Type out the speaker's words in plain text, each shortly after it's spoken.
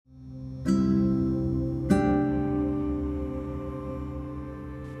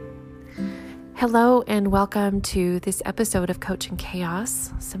Hello and welcome to this episode of Coaching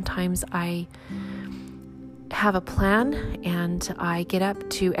Chaos. Sometimes I have a plan and I get up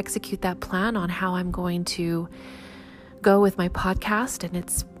to execute that plan on how I'm going to go with my podcast, and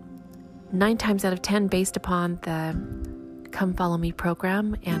it's 9 times out of 10 based upon the Come Follow Me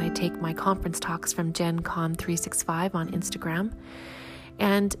program, and I take my conference talks from GenCon365 on Instagram.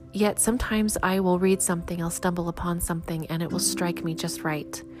 And yet sometimes I will read something, I'll stumble upon something, and it will strike me just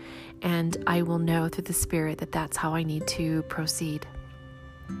right. And I will know through the Spirit that that's how I need to proceed.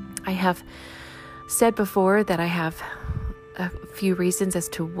 I have said before that I have a few reasons as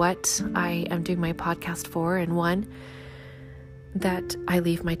to what I am doing my podcast for. And one, that I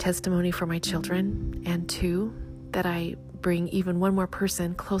leave my testimony for my children. And two, that I bring even one more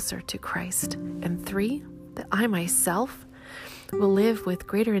person closer to Christ. And three, that I myself will live with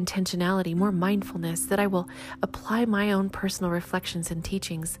greater intentionality, more mindfulness, that I will apply my own personal reflections and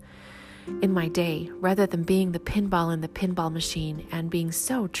teachings in my day, rather than being the pinball in the pinball machine and being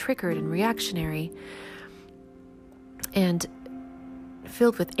so triggered and reactionary and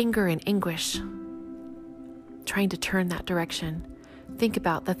filled with anger and anguish, trying to turn that direction. Think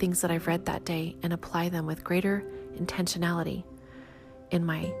about the things that I've read that day and apply them with greater intentionality in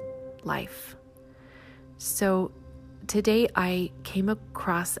my life. So today I came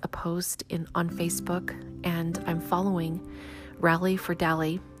across a post on Facebook, and I'm following Rally for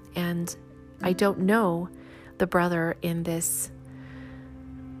Dally, and I don't know the brother in this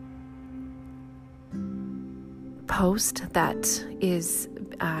post that is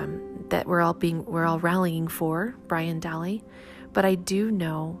that we're all rallying for, Brian Dally, but I do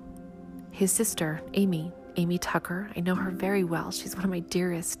know his sister, Amy Tucker. I know her very well. She's one of my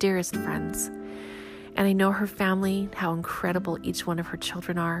dearest friends. And I know her family, how incredible each one of her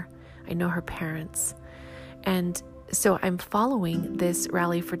children are. I know her parents. And so I'm following this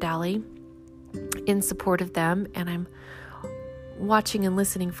Rally for Dally in support of them, and I'm watching and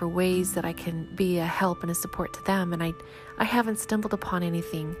listening for ways that I can be a help and a support to them. And I haven't stumbled upon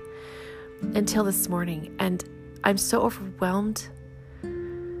anything until this morning. And I'm so overwhelmed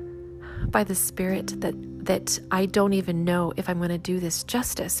by the Spirit that I don't even know if I'm going to do this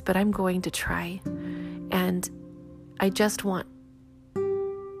justice, but I'm going to try. And I just want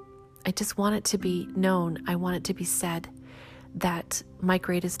it to be known. I want it to be said that my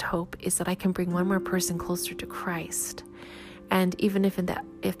greatest hope is that I can bring one more person closer to Christ. And even if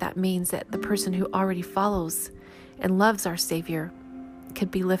that means that the person who already follows and loves our Savior could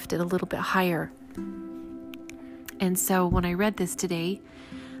be lifted a little bit higher. And so when I read this today,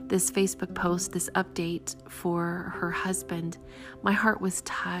 this Facebook post, this update for her husband, my heart was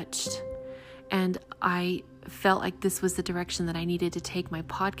touched. And I felt like this was the direction that I needed to take my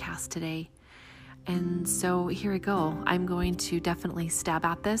podcast today. And so here I go. I'm going to definitely stab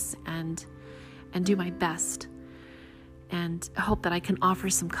at this and do my best and hope that I can offer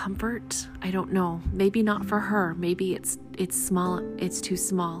some comfort. I don't know. Maybe not for her. Maybe it's small. It's too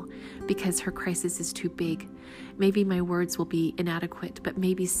small because her crisis is too big. Maybe my words will be inadequate, but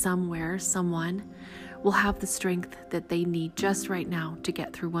maybe somewhere, someone will have the strength that they need just right now to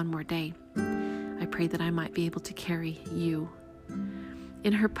get through one more day. I pray that I might be able to carry you.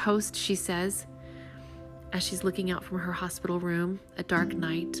 In her post, she says, as she's looking out from her hospital room, a dark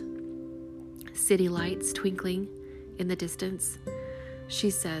night, city lights twinkling in the distance, she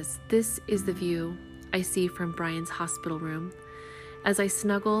says, "This is the view I see from Brian's hospital room. As I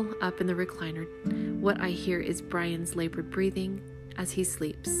snuggle up in the recliner, what I hear is Brian's labored breathing as he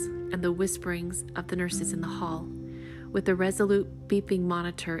sleeps, and the whisperings of the nurses in the hall, with the resolute beeping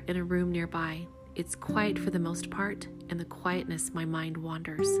monitor in a room nearby. It's quiet for the most part, and the quietness my mind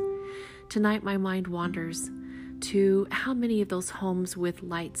wanders. Tonight my mind wanders to how many of those homes with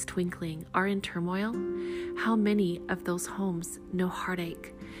lights twinkling are in turmoil, how many of those homes know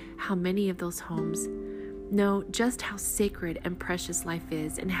heartache, how many of those homes know just how sacred and precious life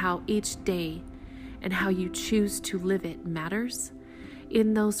is, and how each day and how you choose to live it matters.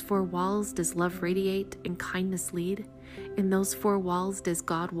 In those 4 walls does love radiate and kindness lead? In those 4 walls does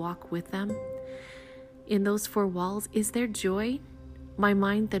God walk with them? In those 4 walls is there joy? My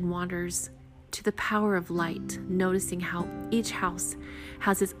mind then wanders to the power of light, noticing how each house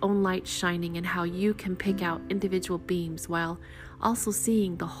has its own light shining and how you can pick out individual beams while also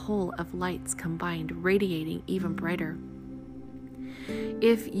seeing the whole of lights combined, radiating even brighter.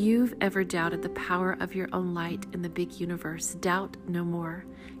 If you've ever doubted the power of your own light in the big universe, doubt no more.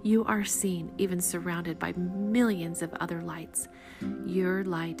 You are seen, even surrounded by millions of other lights. Your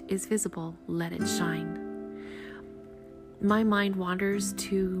light is visible. Let it shine. My mind wanders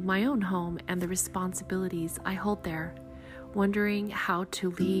to my own home and the responsibilities I hold there. wondering how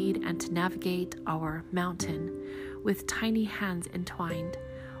to lead and to navigate our mountain with tiny hands entwined,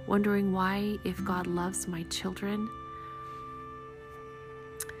 wondering why, if God loves my children,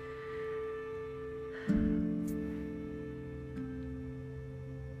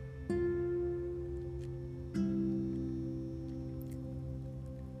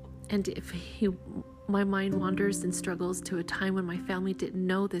 and if my mind wanders and struggles to a time when my family didn't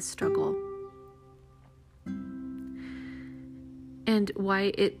know this struggle, and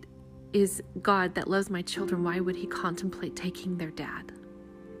why it is God that loves my children, why would he contemplate taking their dad?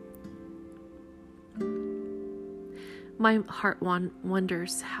 My heart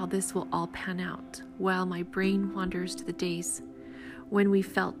wonders how this will all pan out, while my brain wanders to the days when we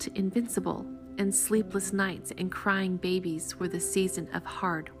felt invincible, and sleepless nights and crying babies were the season of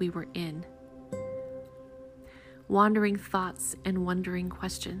hard we were in. Wandering thoughts and wondering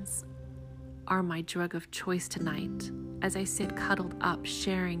questions are my drug of choice tonight, as I sit cuddled up,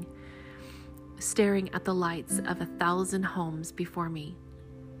 staring at the lights of 1,000 homes before me.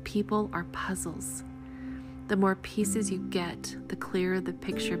 People are puzzles. The more pieces you get, the clearer the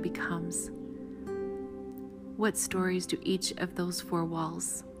picture becomes. What stories do each of those 4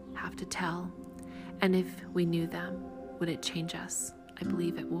 walls have to tell? And if we knew them, would it change us? I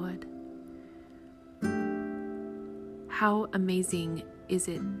believe it would. How amazing is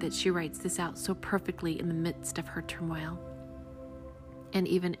it that she writes this out so perfectly in the midst of her turmoil? And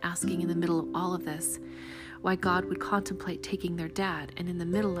even asking in the middle of all of this, why God would contemplate taking their dad. And in the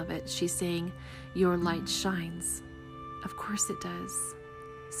middle of it, she's saying, your light shines. Of course it does.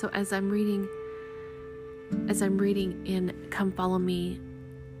 So as I'm reading in Come Follow Me,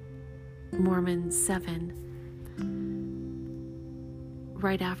 Mormon 7,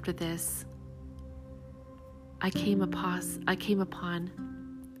 right after this, I came upon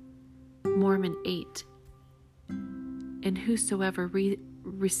Mormon 8, and whosoever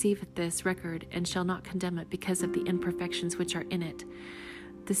receiveth this record and shall not condemn it because of the imperfections which are in it,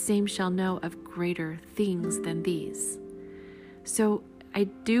 the same shall know of greater things than these. So I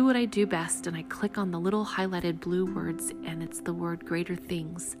do what I do best, and I click on the little highlighted blue words, and it's the word greater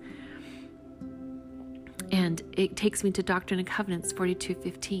things. And it takes me to Doctrine and Covenants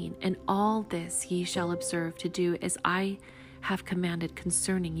 42:15. And all this ye shall observe to do as I have commanded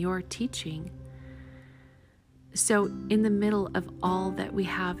concerning your teaching. So in the middle of all that we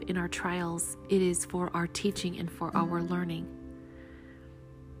have in our trials, it is for our teaching and for our learning.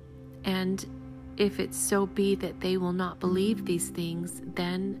 And if it so be that they will not believe these things,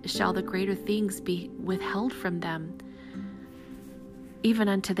 then shall the greater things be withheld from them, even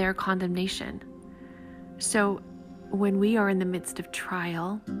unto their condemnation. So when we are in the midst of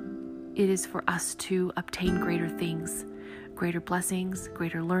trial, it is for us to obtain greater things, greater blessings,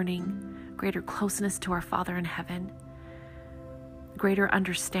 greater learning, greater closeness to our Father in heaven, greater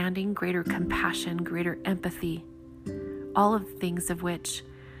understanding, greater compassion, greater empathy, all of the things of which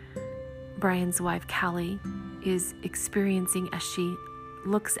Brian's wife, Callie, is experiencing as she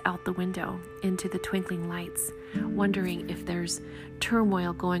looks out the window into the twinkling lights, wondering if there's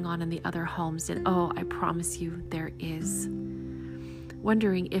turmoil going on in the other homes. And oh, I promise you there is.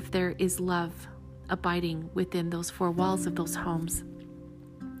 Wondering if there is love abiding within those 4 walls of those homes.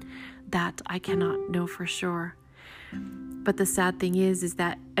 That I cannot know for sure. But the sad thing is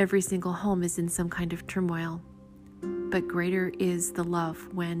that every single home is in some kind of turmoil. But greater is the love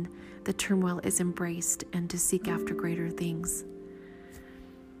when the turmoil is embraced and to seek after greater things.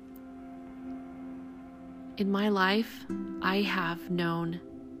 In my life, I have known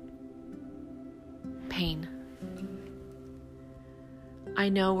pain. I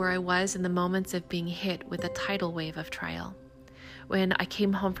know where I was in the moments of being hit with a tidal wave of trial. When I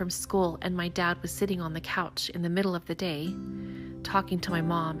came home from school and my dad was sitting on the couch in the middle of the day, talking to my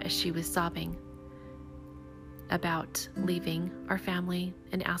mom as she was sobbing about leaving our family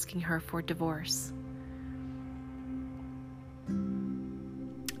and asking her for divorce.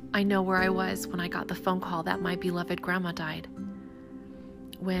 I know where I was when I got the phone call that my beloved grandma died.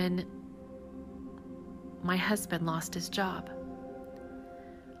 When my husband lost his job.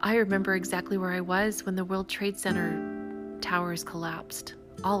 I remember exactly where I was when the World Trade Center towers collapsed.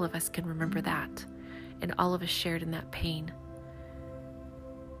 All of us can remember that, and all of us shared in that pain.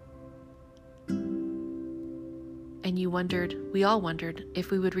 And we all wondered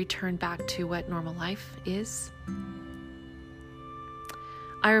if we would return back to what normal life is.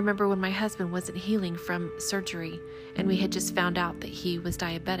 I remember when my husband wasn't healing from surgery, and we had just found out that he was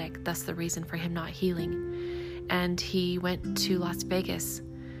diabetic, thus the reason for him not healing. And he went to Las Vegas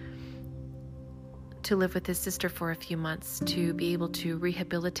to live with his sister for a few months to be able to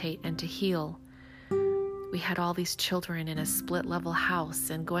rehabilitate and to heal We had all these children in a split level house,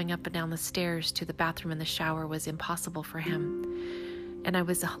 and going up and down the stairs to the bathroom and the shower was impossible for him. And I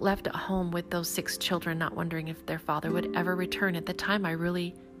was left at home with those 6 children, not wondering if their father would ever return. At the time, I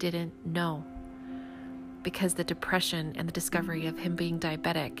really didn't know, because the depression and the discovery of him being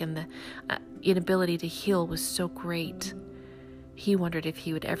diabetic and the inability to heal was so great. He wondered if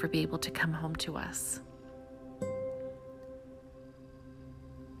he would ever be able to come home to us.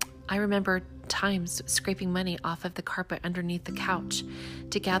 I remember times scraping money off of the carpet underneath the couch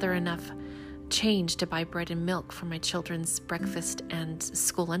to gather enough change to buy bread and milk for my children's breakfast and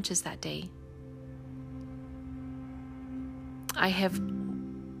school lunches that day. I have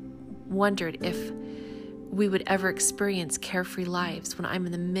wondered if we would ever experience carefree lives when I'm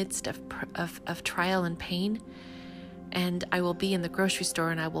in the midst of trial and pain, and I will be in the grocery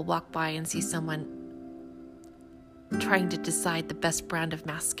store and I will walk by and see someone trying to decide the best brand of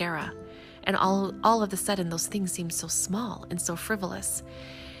mascara. And all of a sudden, those things seem so small and so frivolous.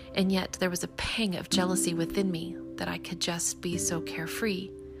 And yet there was a pang of jealousy within me that I could just be so carefree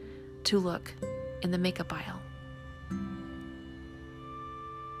to look in the makeup aisle.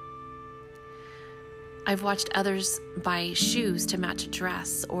 I've watched others buy shoes to match a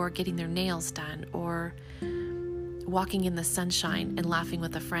dress, or getting their nails done, or walking in the sunshine and laughing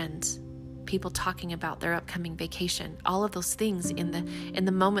with a friend. People talking about their upcoming vacation. All of those things in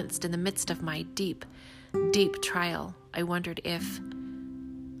the moments, in the midst of my deep, deep trial, I wondered if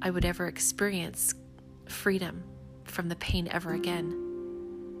I would ever experience freedom from the pain ever again.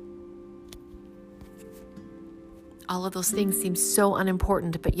 All of those things seemed so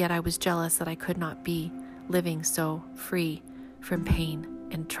unimportant, but yet I was jealous that I could not be living so free from pain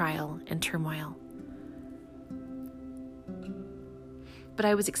and trial and turmoil. But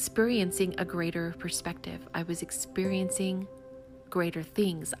I was experiencing a greater perspective. I was experiencing greater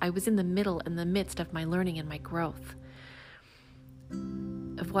things. I was in the midst of my learning and my growth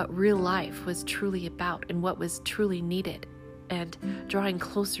of what real life was truly about and what was truly needed, and drawing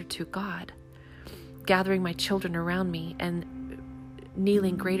closer to God, gathering my children around me and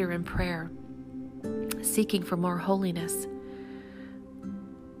kneeling greater in prayer, seeking for more holiness.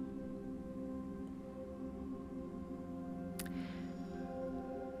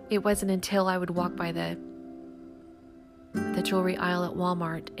 It wasn't until I would walk by the jewelry aisle at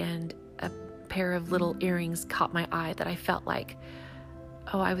Walmart and a pair of little earrings caught my eye that I felt like,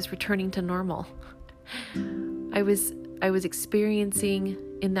 oh, I was returning to normal. I was experiencing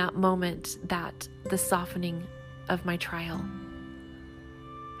in that moment that the softening of my trial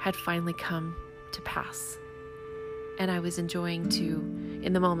had finally come to pass. And I was enjoying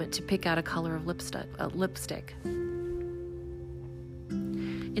in the moment, to pick out a color of lipstick.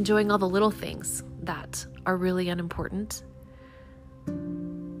 Enjoying all the little things that are really unimportant.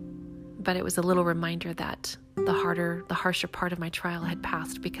 But it was a little reminder that the harsher part of my trial had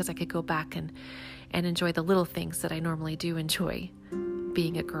passed, because I could go back and enjoy the little things that I normally do enjoy,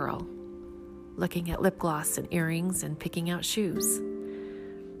 being a girl, looking at lip gloss and earrings and picking out shoes.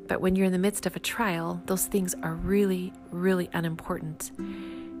 But when you're in the midst of a trial, those things are really, really unimportant.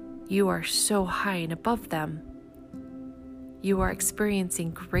 You are so high and above them. You are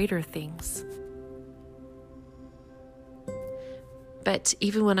experiencing greater things. But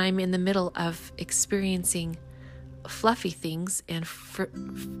even when I'm in the middle of experiencing fluffy things and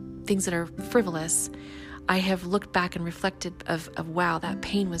things that are frivolous, I have looked back and reflected of wow, that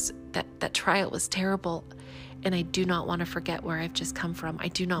pain was, that trial was terrible. And I do not want to forget where I've just come from. I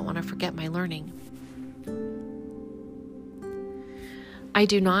do not want to forget my learning. I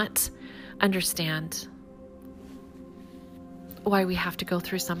do not understand why we have to go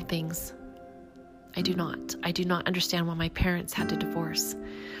through some things. I do not understand why my parents had to divorce.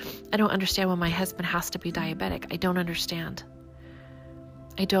 I don't understand why my husband has to be diabetic. I don't understand.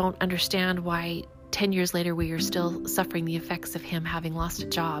 I don't understand why 10 years later we are still suffering the effects of him having lost a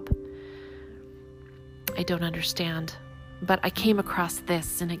job. I don't understand. But I came across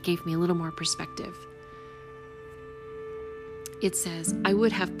this and it gave me a little more perspective. It says, I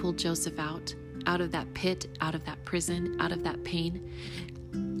would have pulled Joseph out of that pit, out of that prison, out of that pain.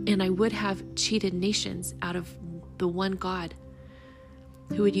 And I would have cheated nations out of the one God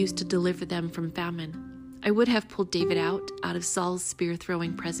who would use to deliver them from famine. I would have pulled David out of Saul's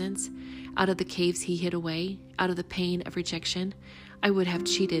spear-throwing presence, out of the caves he hid away, out of the pain of rejection. I would have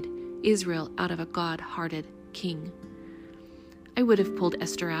cheated Israel out of a God-hearted king. I would have pulled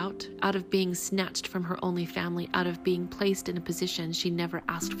Esther out of being snatched from her only family, out of being placed in a position she never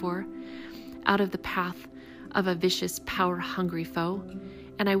asked for, out of the path of a vicious, power-hungry foe,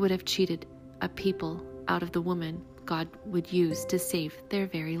 and I would have cheated a people out of the woman God would use to save their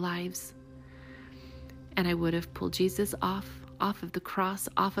very lives. And I would have pulled Jesus off of the cross,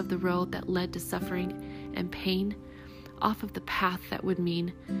 off of the road that led to suffering and pain, off of the path that would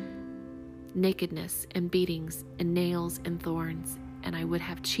mean nakedness and beatings and nails and thorns. And I would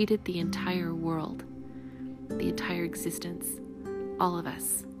have cheated the entire world, the entire existence, all of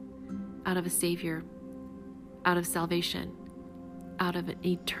us, out of a Savior, out of salvation, out of an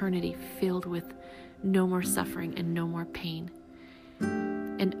eternity filled with no more suffering and no more pain.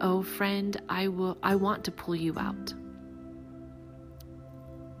 And oh, friend, I want to pull you out.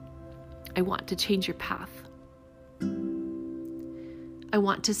 I want to change your path. I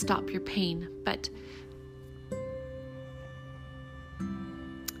want to stop your pain, but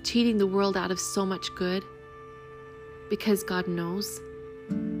cheating the world out of so much good, because God knows.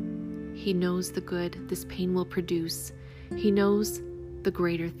 He knows the good this pain will produce. He knows the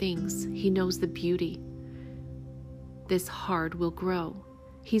greater things. He knows the beauty this hard will grow.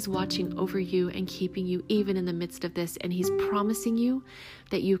 He's watching over you and keeping you even in the midst of this, and He's promising you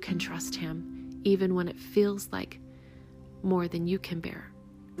that you can trust Him even when it feels like more than you can bear.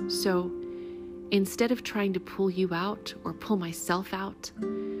 So instead of trying to pull you out or pull myself out,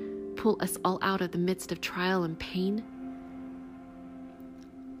 pull us all out of the midst of trial and pain,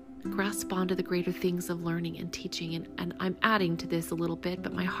 grasp onto the greater things of learning and teaching. And I'm adding to this a little bit,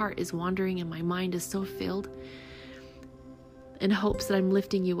 but my heart is wandering and my mind is so filled in hopes that I'm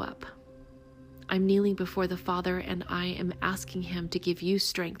lifting you up. I'm kneeling before the Father and I am asking Him to give you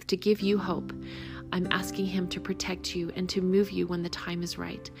strength, to give you hope. I'm asking Him to protect you and to move you when the time is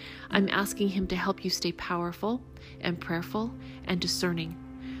right. I'm asking Him to help you stay powerful and prayerful and discerning.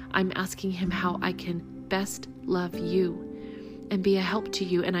 I'm asking Him how I can best love you and be a help to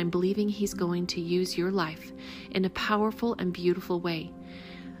you, and I'm believing He's going to use your life in a powerful and beautiful way,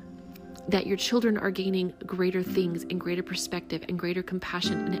 that your children are gaining greater things and greater perspective and greater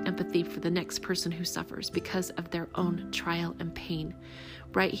compassion and empathy for the next person who suffers because of their own trial and pain.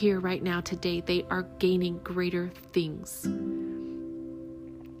 Right here, right now, today, they are gaining greater things.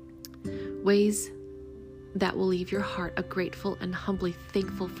 Ways that will leave your heart a grateful and humbly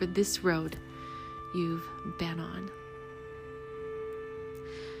thankful for this road you've been on.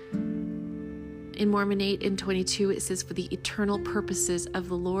 In Mormon 8:22, it says, "For the eternal purposes of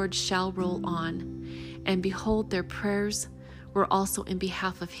the Lord shall roll on, and behold, their prayers were also in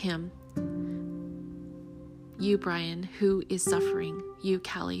behalf of Him." You, Brian, who is suffering, you,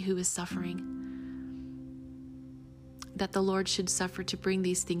 Callie, who is suffering, that the Lord should suffer to bring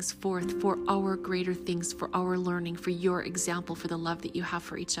these things forth for our greater things, for our learning, for your example, for the love that you have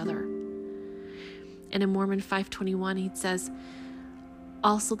for each other. And in Mormon 5:21, he says,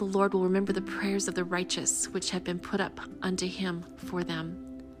 "Also the Lord will remember the prayers of the righteous, which have been put up unto Him for them.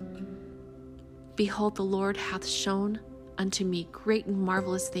 Behold, the Lord hath shown unto me great and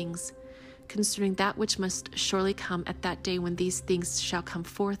marvelous things concerning that which must surely come at that day when these things shall come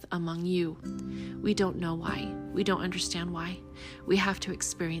forth among you." We don't know why. We don't understand why. We have to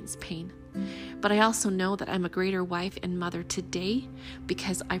experience pain. But I also know that I'm a greater wife and mother today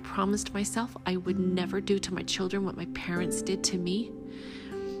because I promised myself I would never do to my children what my parents did to me.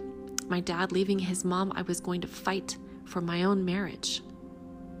 My dad leaving his mom, I was going to fight for my own marriage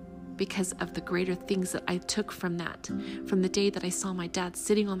because of the greater things that I took from that, from the day that I saw my dad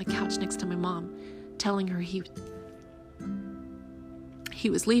sitting on the couch next to my mom, telling her he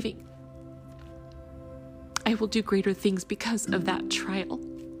was leaving. I will do greater things because of that trial.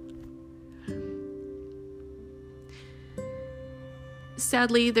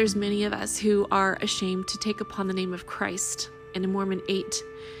 Sadly, there's many of us who are ashamed to take upon the name of Christ. And in Mormon 8,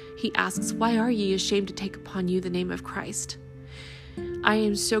 he asks, "Why are ye ashamed to take upon you the name of Christ?" I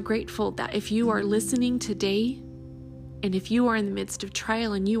am so grateful that if you are listening today, and if you are in the midst of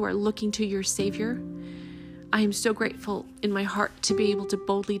trial and you are looking to your Savior, I am so grateful in my heart to be able to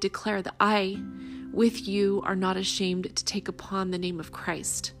boldly declare that I, with you, are not ashamed to take upon the name of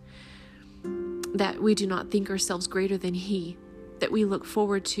Christ. That we do not think ourselves greater than He, that we look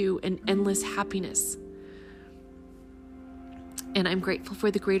forward to an endless happiness. And I'm grateful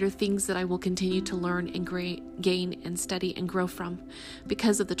for the greater things that I will continue to learn and gain and study and grow from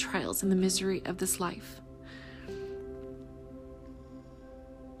because of the trials and the misery of this life.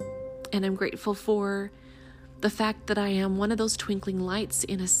 And I'm grateful for the fact that I am one of those twinkling lights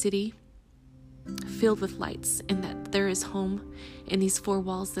in a city filled with lights, and that there is home in these four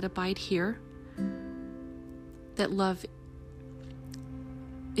walls that abide here, that love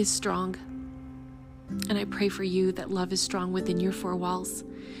is strong. And I pray for you that love is strong within your four walls,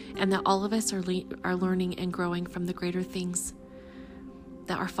 and that all of us are learning and growing from the greater things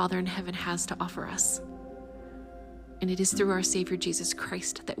that our Father in heaven has to offer us. And it is through our Savior Jesus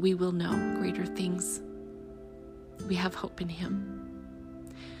Christ that we will know greater things. We have hope in him.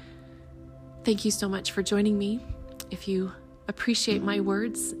 Thank you so much for joining me. If you appreciate my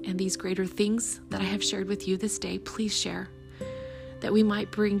words and these greater things that I have shared with you this day, please share, that we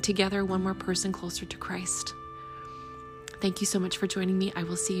might bring together one more person closer to Christ. Thank you so much for joining me. I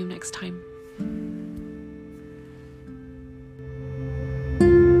will see you next time.